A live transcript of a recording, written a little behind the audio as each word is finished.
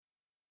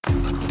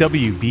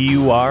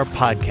WBUR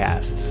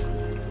Podcasts,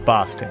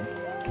 Boston.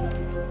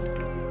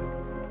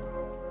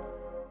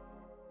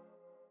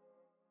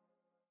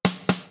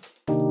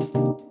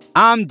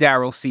 I'm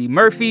Daryl C.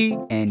 Murphy,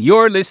 and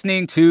you're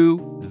listening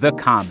to The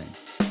Common.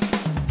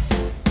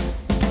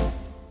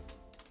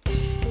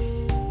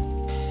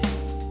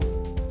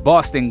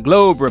 Boston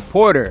Globe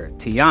reporter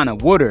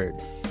Tiana Woodard,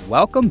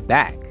 welcome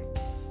back.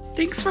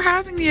 Thanks for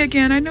having me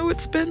again. I know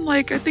it's been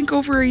I think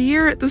over a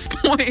year at this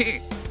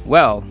point.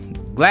 Well,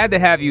 glad to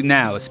have you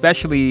now,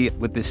 especially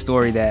with this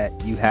story that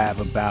you have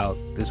about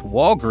this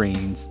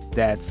Walgreens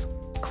that's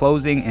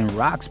closing in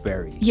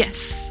Roxbury.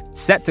 Yes.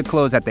 Set to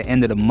close at the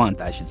end of the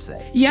month, I should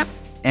say. Yep.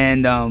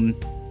 And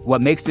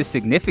what makes this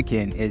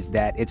significant is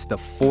that it's the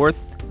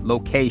fourth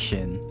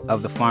location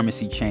of the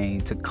pharmacy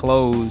chain to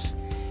close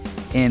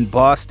in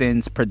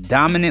Boston's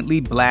predominantly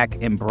Black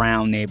and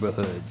brown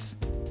neighborhoods.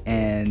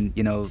 And,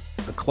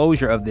 the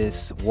closure of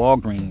this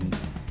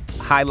Walgreens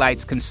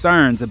highlights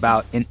concerns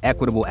about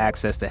inequitable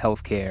access to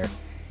healthcare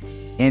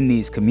in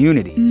these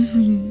communities.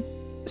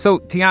 Mm-hmm. So,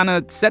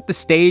 Tiana, set the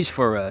stage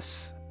for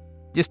us.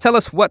 Just tell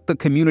us what the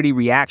community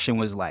reaction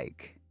was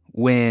like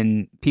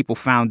when people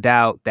found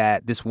out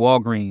that this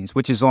Walgreens,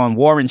 which is on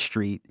Warren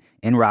Street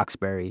in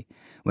Roxbury,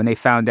 when they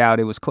found out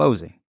it was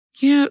closing.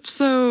 Yeah,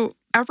 so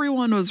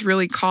everyone was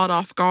really caught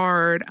off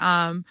guard,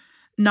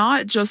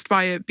 not just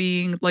by it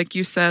being, like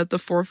you said, the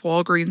fourth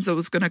Walgreens that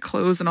was going to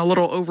close in a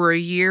little over a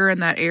year in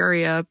that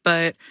area,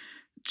 but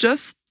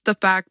just the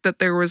fact that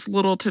there was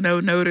little to no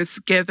notice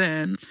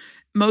given.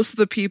 Most of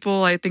the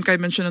people, I think I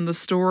mentioned in the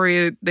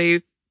story,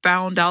 they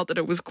found out that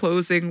it was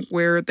closing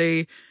where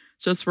they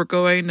just were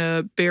going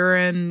to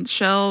barren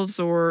shelves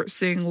or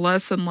seeing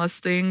less and less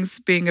things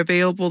being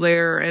available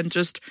there and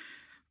just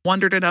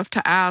wondered enough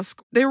to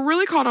ask. They were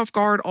really caught off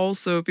guard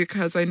also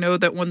because I know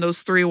that when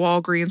those three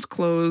Walgreens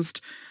closed,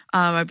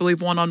 I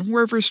believe one on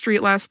River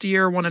Street last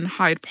year, one in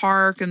Hyde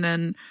Park, and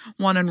then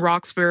one in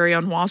Roxbury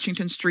on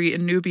Washington Street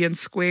in Nubian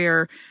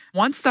Square.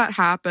 Once that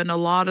happened, a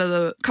lot of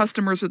the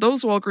customers of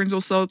those Walgreens will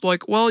say,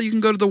 well, you can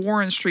go to the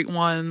Warren Street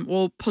one.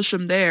 We'll push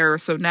them there.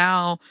 So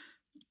now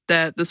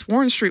that this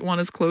Warren Street one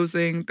is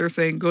closing, they're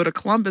saying go to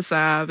Columbus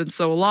Ave. And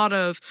so a lot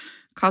of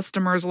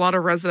customers, a lot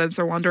of residents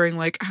are wondering,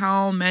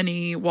 how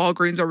many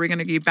Walgreens are we going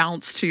to get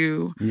bounced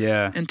to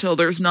until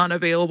there's none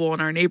available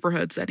in our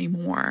neighborhoods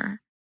anymore?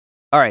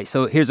 All right,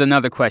 so here's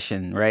another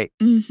question, right?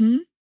 Mm-hmm.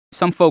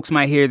 Some folks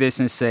might hear this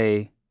and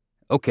say,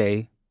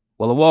 okay,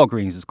 well, a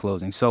Walgreens is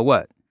closing, so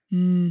what?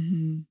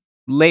 Mm-hmm.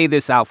 Lay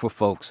this out for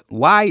folks.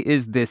 Why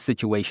is this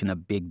situation a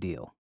big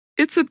deal?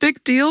 It's a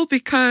big deal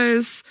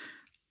because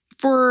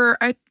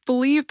I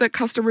believe that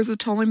customers have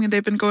told me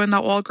they've been going to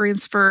that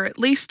Walgreens for at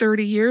least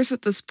 30 years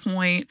at this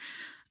point.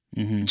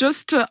 Mm-hmm.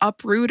 Just to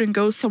uproot and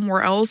go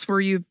somewhere else where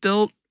you've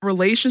built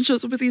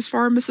relationships with these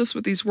pharmacists,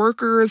 with these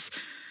workers.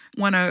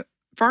 When a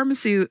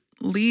pharmacy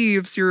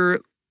leaves, you're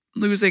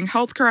losing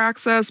healthcare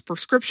access,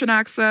 prescription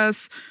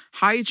access,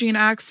 hygiene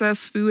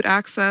access, food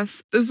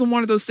access. This is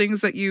one of those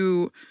things that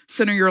you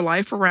center your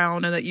life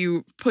around and that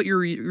you put your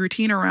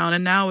routine around.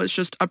 And now it's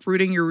just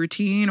uprooting your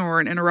routine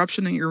or an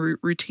interruption in your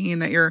routine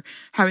that you're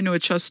having to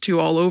adjust to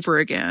all over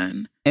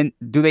again. And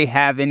do they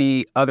have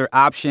any other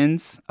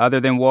options other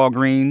than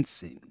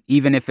Walgreens,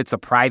 even if it's a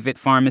private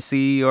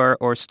pharmacy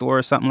or store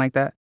or something like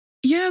that?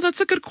 Yeah, that's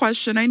a good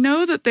question. I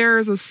know that there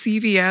is a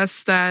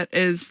CVS that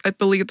is, I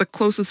believe, the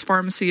closest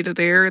pharmacy to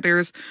there.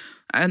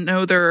 I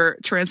know they're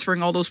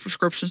transferring all those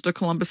prescriptions to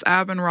Columbus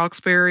Ave and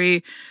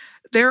Roxbury.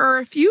 There are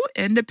a few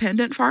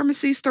independent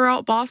pharmacies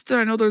throughout Boston.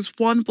 I know there's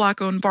one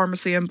Black-owned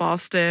pharmacy in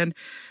Boston.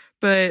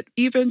 But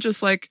even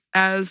just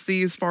as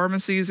these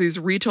pharmacies, these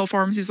retail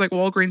pharmacies like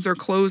Walgreens are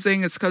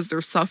closing, it's because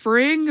they're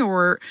suffering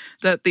or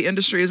that the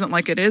industry isn't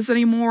like it is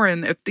anymore.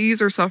 And if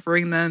these are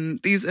suffering, then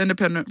these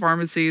independent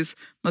pharmacies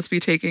must be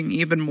taking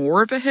even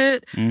more of a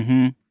hit.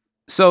 Mm-hmm.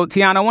 So,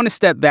 Tiana, I want to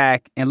step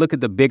back and look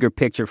at the bigger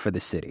picture for the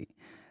city.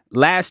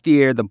 Last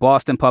year, the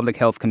Boston Public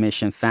Health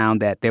Commission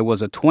found that there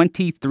was a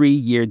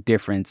 23-year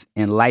difference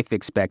in life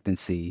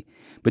expectancy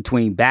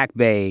between Back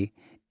Bay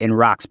and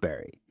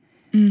Roxbury.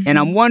 Mm-hmm. And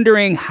I'm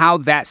wondering how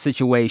that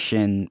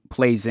situation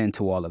plays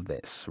into all of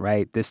this,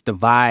 right? This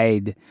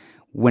divide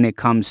when it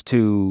comes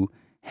to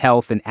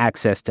health and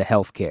access to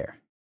health care.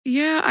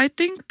 Yeah, I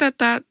think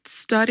that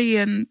study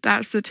and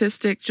that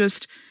statistic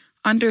just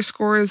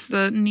underscores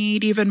the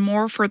need even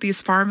more for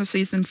these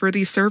pharmacies and for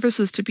these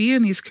services to be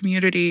in these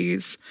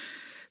communities.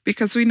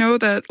 Because we know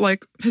that,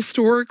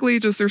 historically,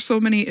 just there's so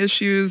many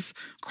issues,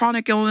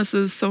 chronic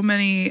illnesses, so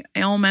many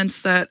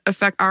ailments that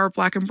affect our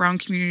Black and brown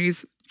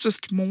communities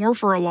just more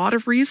for a lot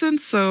of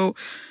reasons. So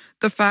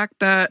the fact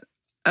that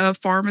a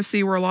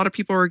pharmacy where a lot of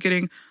people are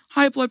getting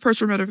high blood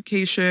pressure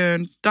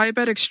medication,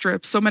 diabetic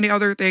strips, so many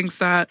other things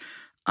that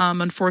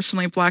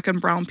unfortunately Black and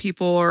brown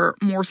people are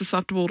more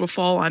susceptible to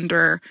fall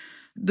under.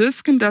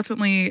 This can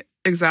definitely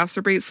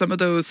exacerbate some of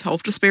those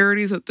health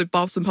disparities that the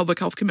Boston Public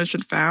Health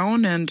Commission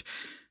found. And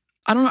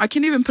I don't know, I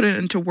can't even put it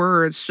into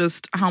words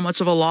just how much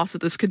of a loss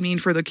that this could mean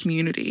for the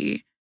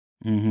community.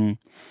 Mm-hmm.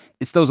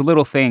 It's those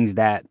little things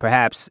that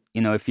perhaps,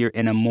 if you're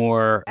in a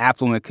more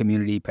affluent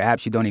community,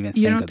 perhaps you don't even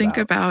think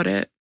about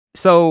it.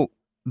 So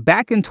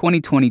back in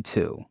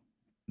 2022,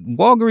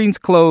 Walgreens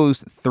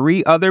closed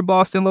 3 other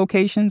Boston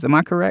locations. Am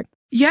I correct?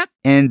 Yep.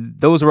 And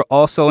those were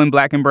also in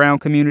Black and brown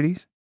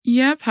communities?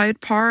 Yep. Hyde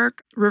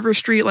Park, River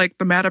Street, like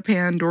the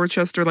Mattapan,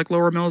 Dorchester, like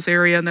Lower Mills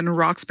area, and then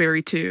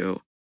Roxbury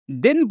too.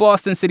 Didn't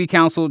Boston City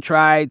Council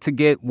try to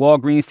get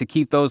Walgreens to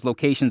keep those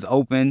locations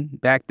open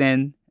back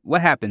then?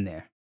 What happened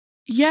there?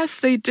 Yes,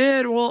 they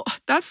did. Well,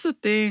 that's the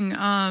thing.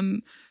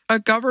 A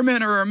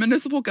government or a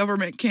municipal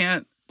government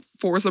can't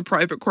force a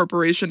private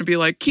corporation to be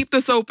like, keep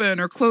this open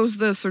or close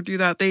this or do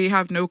that. They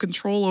have no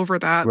control over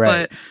that.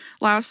 Right. But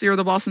last year,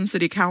 the Boston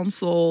City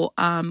Council,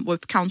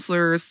 with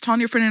councilors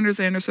Tanya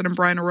Fernandez-Anderson and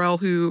Brian Orell,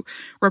 who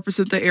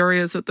represent the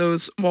areas that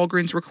those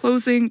Walgreens were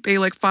closing, they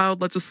filed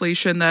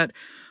legislation that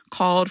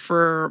called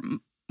for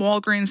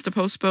Walgreens to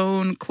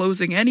postpone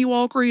closing any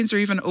Walgreens or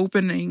even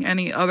opening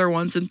any other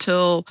ones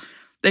until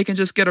they can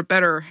just get a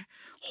better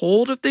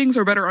hold of things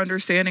or better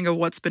understanding of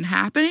what's been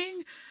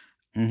happening.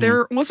 Mm-hmm.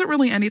 There wasn't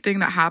really anything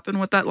that happened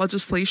with that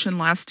legislation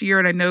last year.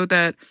 And I know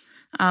that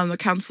the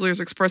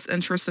councilors expressed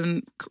interest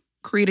in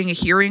creating a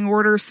hearing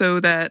order so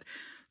that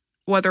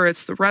whether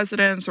it's the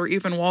residents or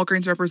even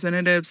Walgreens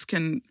representatives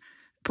can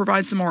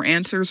provide some more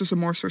answers or some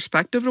more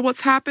perspective to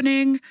what's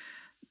happening.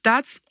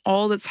 That's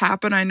all that's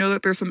happened. I know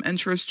that there's some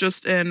interest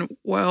just in,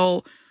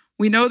 well,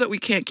 we know that we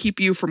can't keep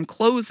you from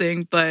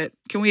closing, but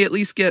can we at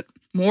least get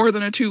more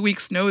than a 2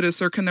 weeks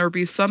notice, or can there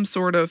be some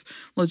sort of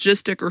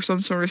logistic or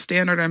some sort of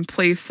standard in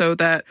place so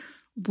that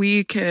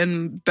we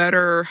can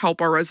better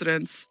help our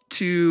residents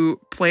to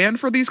plan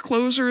for these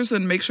closures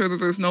and make sure that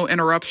there's no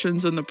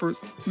interruptions in the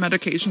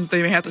medications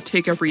they may have to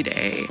take every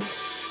day.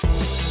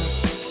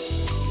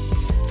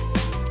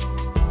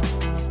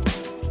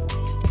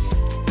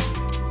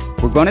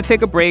 We're going to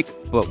take a break,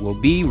 but we'll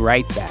be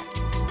right back.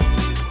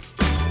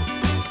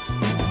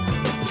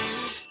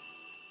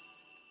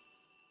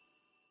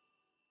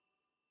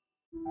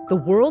 The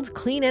world's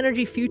clean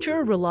energy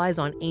future relies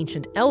on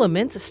ancient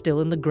elements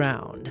still in the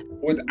ground.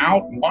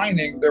 Without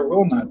mining, there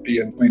will not be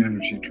a clean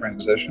energy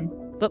transition.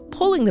 But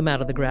pulling them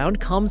out of the ground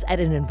comes at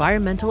an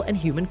environmental and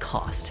human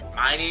cost.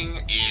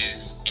 Mining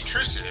is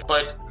intrusive,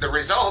 but the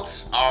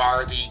results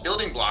are the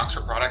building blocks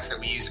for products that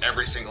we use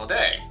every single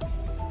day.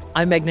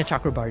 I'm Meghna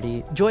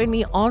Chakrabarty. Join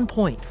me on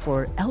Point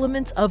for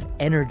Elements of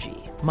Energy,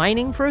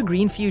 Mining for a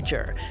Green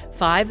Future.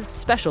 5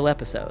 special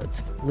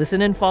episodes.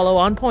 Listen and follow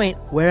On Point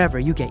wherever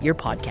you get your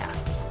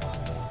podcasts.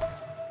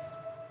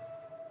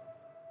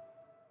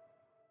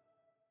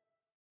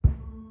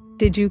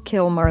 Did you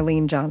kill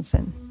Marlene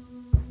Johnson?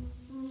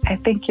 I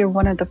think you're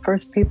one of the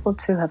first people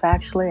to have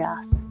actually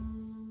asked.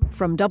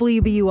 From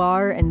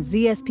WBUR and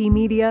ZSP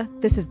Media,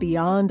 this is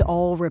Beyond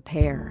All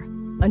Repair,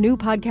 a new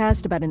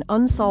podcast about an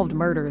unsolved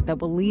murder that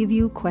will leave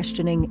you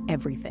questioning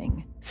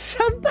everything.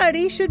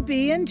 Somebody should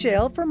be in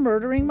jail for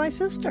murdering my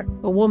sister.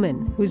 A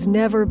woman who's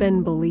never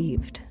been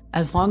believed.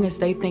 As long as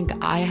they think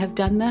I have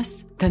done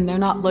this, then they're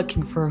not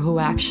looking for who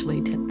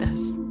actually did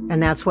this.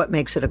 And that's what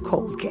makes it a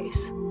cold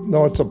case.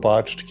 No, it's a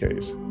botched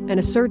case. And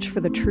a search for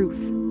the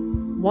truth,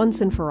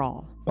 once and for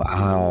all.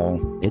 Wow,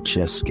 it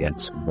just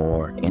gets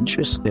more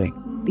interesting.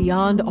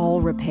 Beyond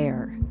All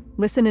Repair.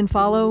 Listen and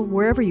follow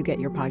wherever you get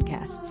your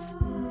podcasts.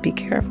 Be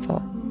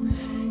careful.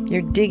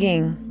 You're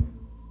digging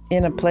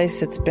in a place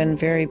that's been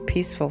very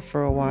peaceful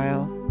for a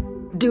while.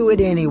 Do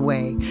it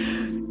anyway.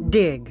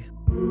 Dig.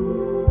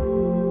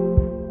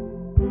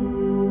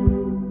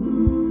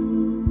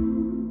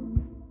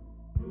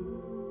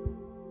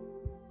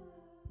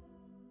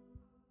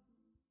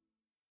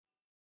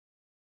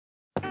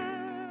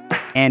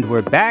 And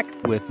we're back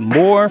with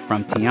more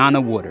from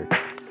Tiana Woodard.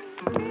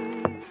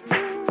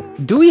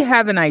 Do we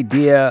have an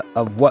idea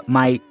of what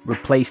might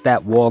replace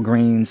that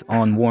Walgreens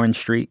on Warren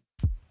Street?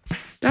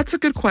 That's a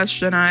good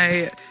question.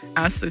 I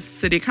asked the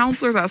city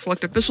councilors, asked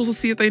elected officials to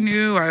see if they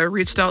knew. I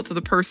reached out to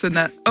the person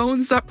that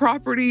owns that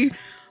property.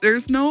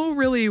 There's no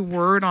really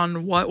word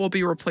on what will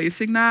be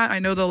replacing that. I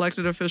know the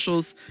elected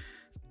officials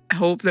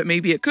hope that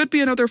maybe it could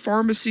be another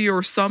pharmacy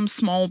or some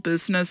small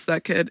business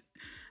that could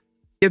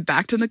give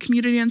back to the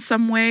community in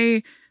some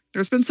way.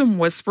 There's been some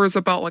whispers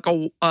about like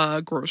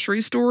a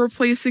grocery store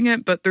replacing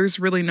it, but there's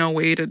really no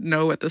way to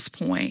know at this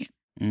point.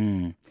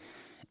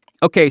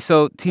 Okay,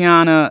 so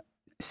Tiana,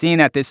 seeing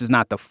that this is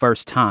not the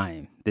first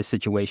time this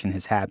situation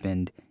has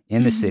happened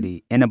in the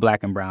city, in the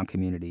Black and brown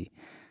community,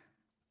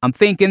 I'm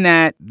thinking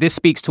that this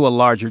speaks to a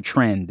larger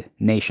trend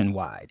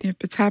nationwide. Yep,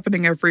 it's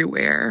happening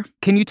everywhere.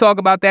 Can you talk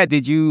about that?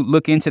 Did you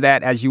look into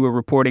that as you were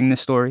reporting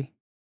this story?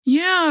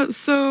 Yeah,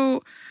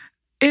 so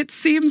it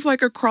seems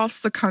like across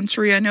the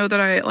country. I know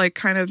that I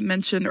kind of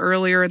mentioned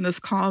earlier in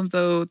this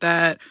convo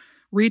that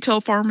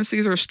retail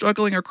pharmacies are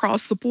struggling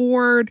across the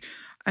board.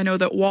 I know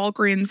that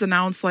Walgreens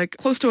announced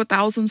close to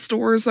 1,000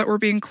 stores that were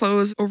being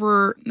closed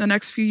over the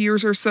next few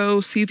years or so.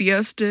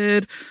 CVS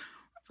did.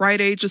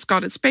 Rite Aid just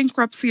got its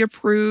bankruptcy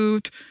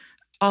approved.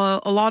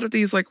 a lot of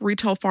these like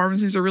retail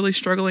pharmacies are really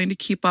struggling to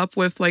keep up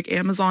with like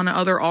Amazon and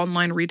other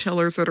online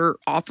retailers that are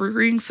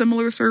offering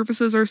similar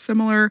services or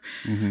similar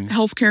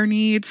healthcare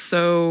needs.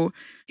 So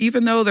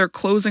even though they're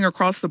closing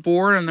across the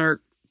board and they're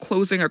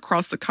closing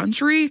across the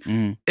country,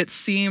 it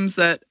seems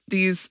that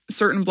these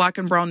certain Black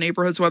and brown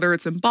neighborhoods, whether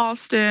it's in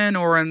Boston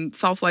or in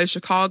South Lake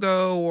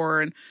Chicago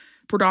or in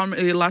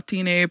predominantly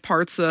Latino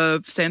parts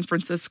of San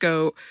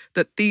Francisco,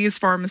 that these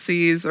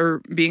pharmacies are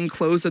being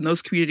closed in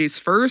those communities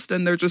first,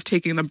 and they're just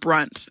taking the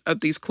brunt of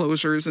these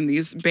closures and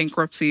these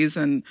bankruptcies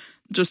and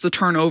just the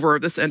turnover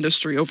of this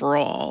industry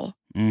overall.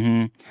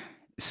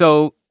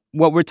 So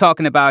what we're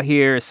talking about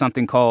here is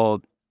something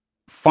called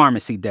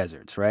pharmacy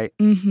deserts, right?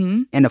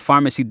 And the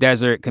pharmacy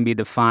desert can be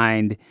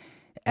defined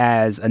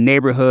as a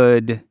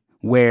neighborhood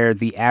where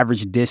the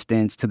average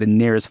distance to the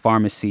nearest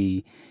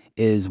pharmacy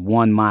is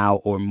 1 mile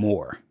or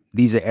more.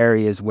 These are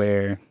areas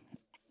where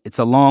it's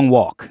a long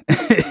walk.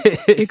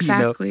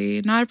 Exactly.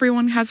 You know? Not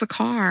everyone has a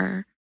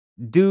car.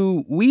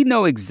 Do we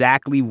know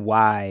exactly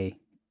why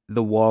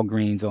the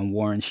Walgreens on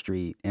Warren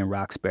Street in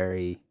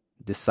Roxbury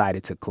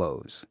decided to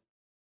close?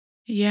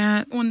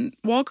 Yeah, when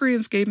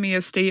Walgreens gave me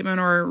a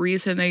statement or a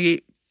reason, they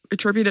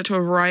attribute it to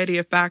a variety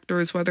of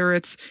factors, whether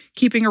it's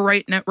keeping a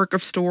right network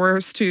of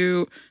stores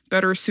to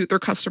better suit their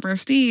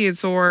customers'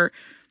 needs or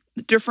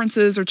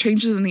differences or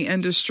changes in the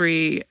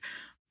industry.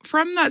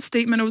 From that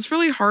statement, it was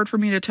really hard for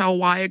me to tell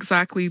why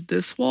exactly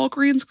this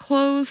Walgreens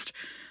closed.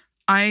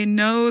 I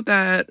know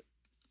that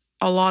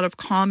a lot of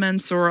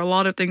comments or a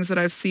lot of things that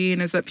I've seen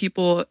is that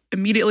people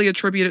immediately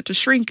attribute it to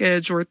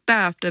shrinkage or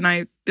theft, and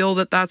I feel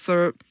that that's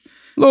a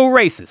little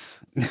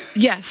racist.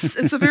 Yes,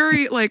 it's a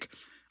very,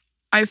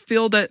 I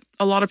feel that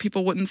a lot of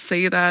people wouldn't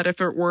say that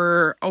if it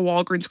were a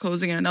Walgreens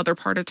closing in another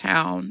part of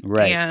town.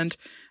 Right. And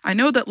I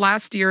know that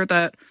last year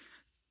that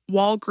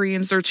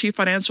Walgreens, their chief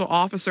financial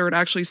officer, had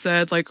actually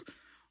said,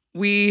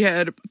 we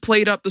had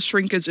played up the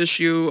shrinkage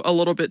issue a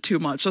little bit too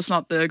much. That's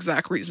not the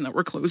exact reason that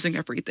we're closing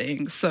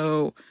everything.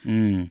 So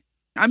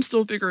I'm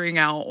still figuring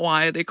out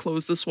why they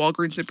closed this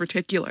Walgreens in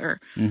particular.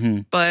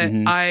 But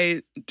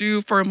I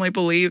do firmly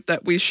believe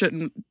that we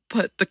shouldn't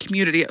put the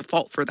community at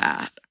fault for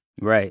that.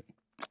 Right.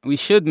 We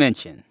should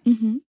mention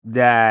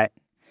that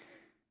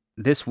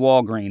this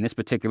Walgreens, this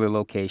particular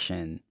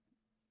location,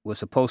 was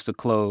supposed to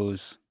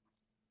close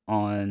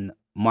on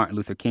Martin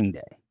Luther King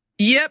Day.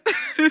 Yep.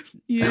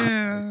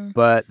 Yeah.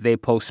 But they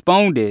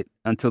postponed it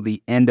until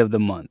the end of the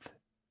month.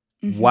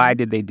 Why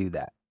did they do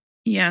that?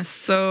 Yes.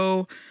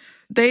 So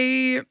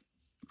they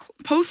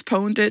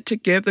postponed it to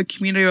give the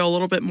community a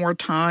little bit more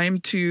time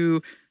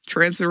to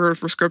transfer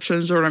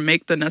prescriptions or to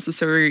make the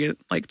necessary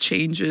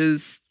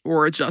changes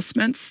or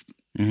adjustments.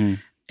 And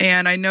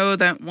I know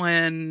that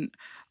when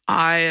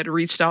I had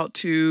reached out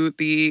to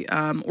the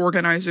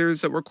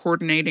organizers that were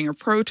coordinating a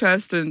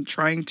protest and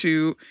trying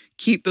to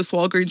keep this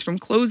Walgreens from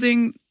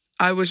closing,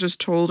 I was just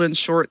told in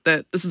short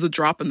that this is a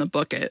drop in the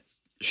bucket.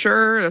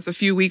 Sure, that's a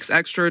few weeks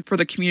extra for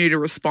the community to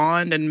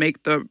respond and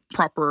make the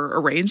proper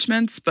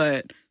arrangements,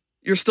 but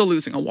you're still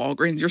losing a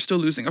Walgreens. You're still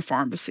losing a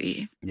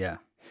pharmacy. Yeah.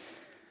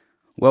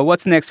 Well,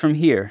 what's next from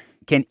here?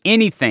 Can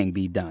anything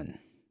be done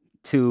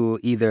to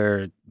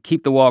either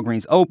keep the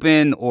Walgreens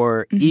open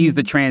or ease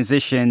the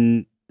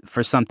transition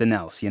for something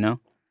else,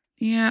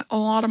 Yeah, a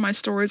lot of my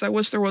stories, I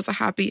wish there was a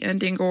happy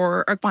ending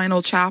or a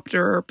final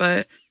chapter,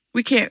 but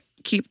we can't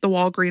keep the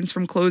Walgreens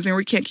from closing, or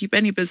we can't keep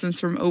any business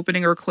from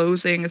opening or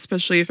closing,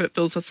 especially if it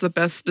feels that's the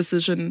best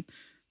decision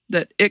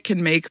that it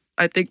can make.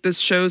 I think this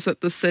shows that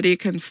the city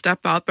can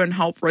step up and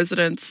help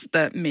residents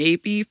that may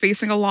be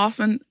facing a loss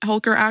in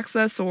healthcare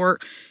access, or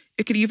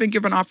it could even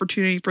give an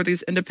opportunity for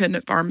these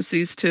independent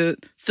pharmacies to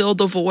fill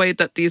the void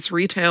that these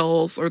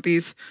retails or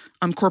these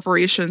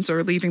corporations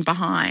are leaving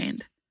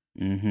behind.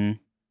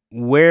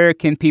 Where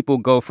can people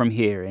go from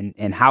here,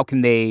 and how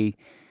can they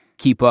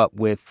keep up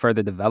with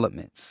further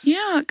developments?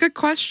 Yeah, good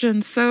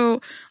question.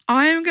 So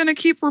I'm going to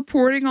keep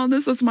reporting on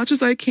this as much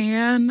as I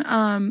can.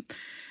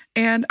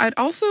 And I'd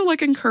also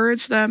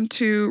encourage them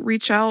to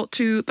reach out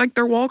to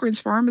their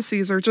Walgreens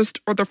pharmacies or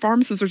their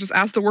pharmacists, or just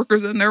ask the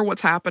workers in there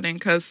what's happening.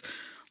 Because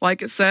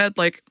like it said,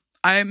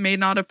 I may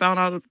not have found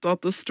out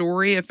about the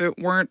story if it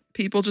weren't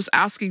people just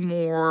asking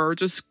more or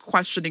just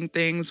questioning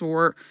things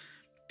or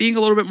being a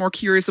little bit more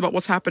curious about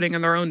what's happening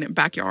in their own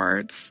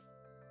backyards.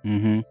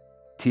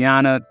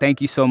 Tiana,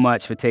 thank you so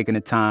much for taking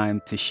the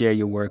time to share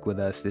your work with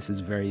us. This is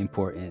very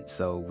important,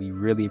 so we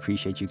really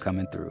appreciate you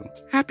coming through.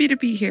 Happy to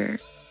be here.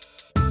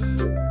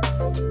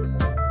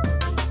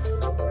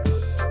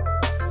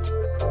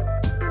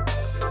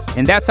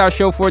 And that's our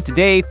show for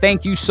today.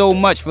 Thank you so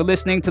much for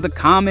listening to The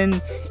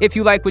Common. If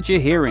you like what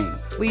you're hearing,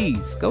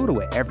 please go to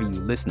wherever you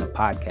listen to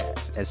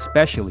podcasts,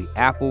 especially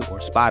Apple or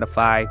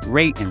Spotify.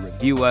 Rate and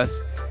review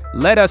us.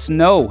 Let us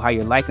know how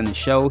you're liking the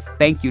show.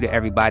 Thank you to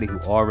everybody who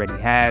already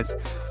has.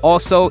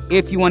 Also,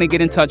 if you want to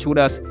get in touch with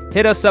us,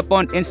 hit us up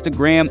on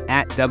Instagram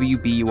at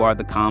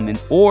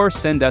WBUR-TheCommon or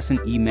send us an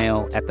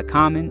email at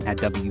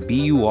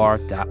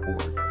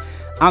thecommon@wbur.org.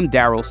 I'm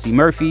Daryl C.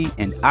 Murphy,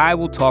 and I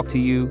will talk to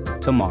you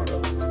tomorrow.